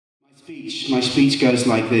My speech goes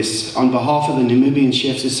like this. On behalf of the Namibian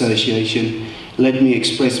Chefs Association, let me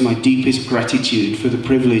express my deepest gratitude for the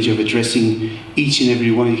privilege of addressing each and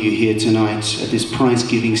every one of you here tonight at this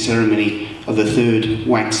prize-giving ceremony of the third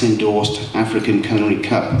WACS-endorsed African Culinary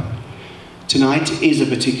Cup. Tonight is a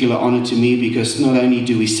particular honour to me because not only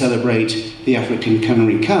do we celebrate the African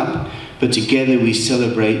Culinary Cup, but together we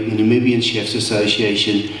celebrate the Namibian Chefs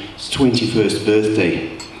Association's 21st birthday.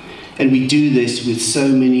 And we do this with so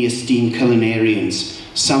many esteemed culinarians.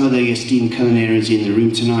 Some of the esteemed culinarians in the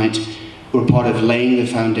room tonight were part of laying the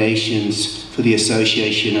foundations for the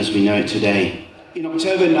association as we know it today. In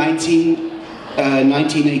October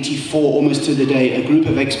 1984, almost to the day, a group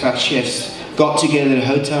of expat chefs got together in a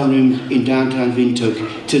hotel room in downtown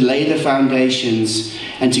Windhoek to lay the foundations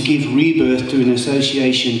and to give rebirth to an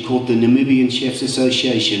association called the Namibian Chefs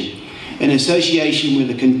Association. An association with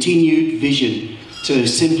a continued vision to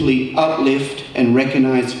simply uplift and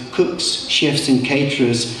recognise cooks, chefs and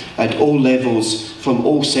caterers at all levels from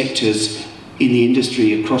all sectors in the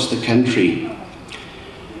industry across the country.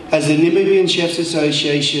 As the Namibian Chefs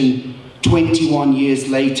Association, 21 years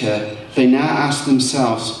later, they now ask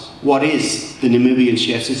themselves, what is the Namibian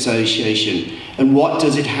Chefs Association and what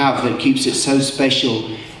does it have that keeps it so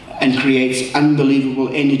special and creates unbelievable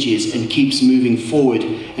energies and keeps moving forward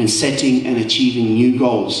and setting and achieving new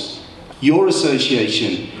goals? Your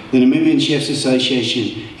association, the Namibian Chefs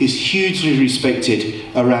Association, is hugely respected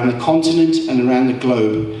around the continent and around the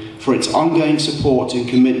globe for its ongoing support and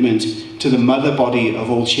commitment to the mother body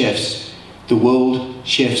of all chefs, the World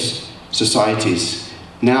Chefs Societies,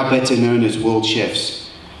 now better known as World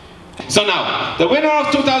Chefs. So now, the winner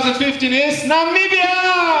of 2015 is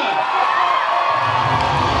Namibia!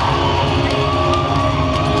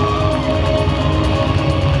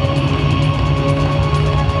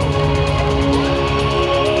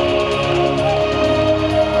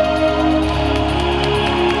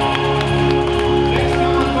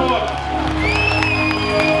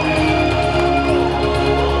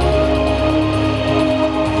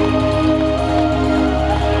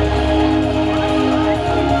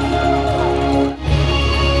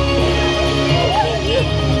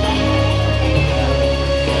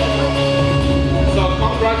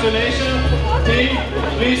 Congratulations, team.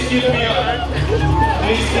 Please give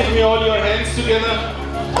me all your hands together.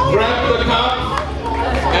 Grab the cup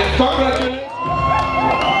and congratulations.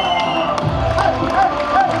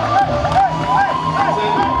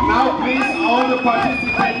 Now please all the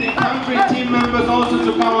participating country team members also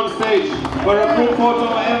to come on stage for a group photo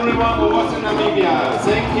of everyone who was in Namibia.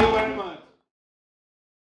 Thank you very much.